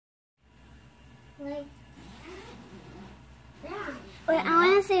Wait, I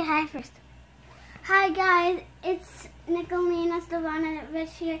want to say hi first. Hi guys, it's Nikolina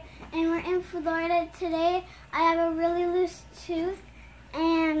here, and we're in Florida today. I have a really loose tooth,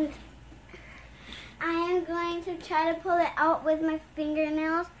 and I am going to try to pull it out with my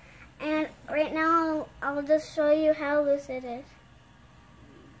fingernails. And right now, I'll just show you how loose it is.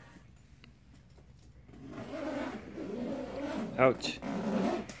 Ouch.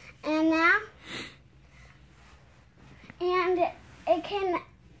 And now,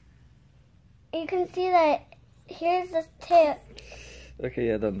 you can see that here's the tip. Okay,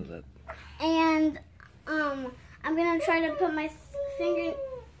 yeah, don't do that. And I'm gonna try to put my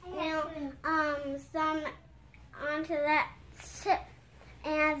fingernail thumb onto that tip.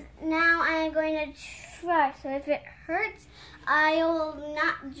 And now I'm going to try. So if it hurts, I will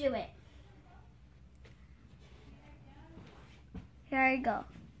not do it. Here I go.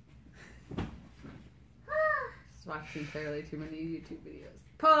 Just watched entirely too many YouTube videos.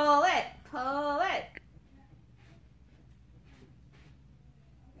 Pull it! Pull it!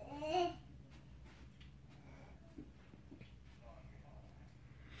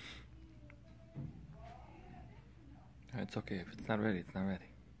 It's okay. If it's not ready, it's not ready.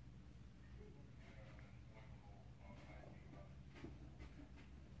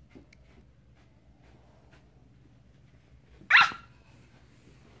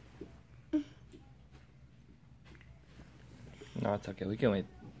 No, it's okay. We can wait.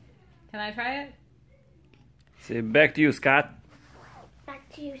 Can I try it? Say back to you, Scott. Back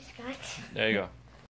to you, Scott. There you go.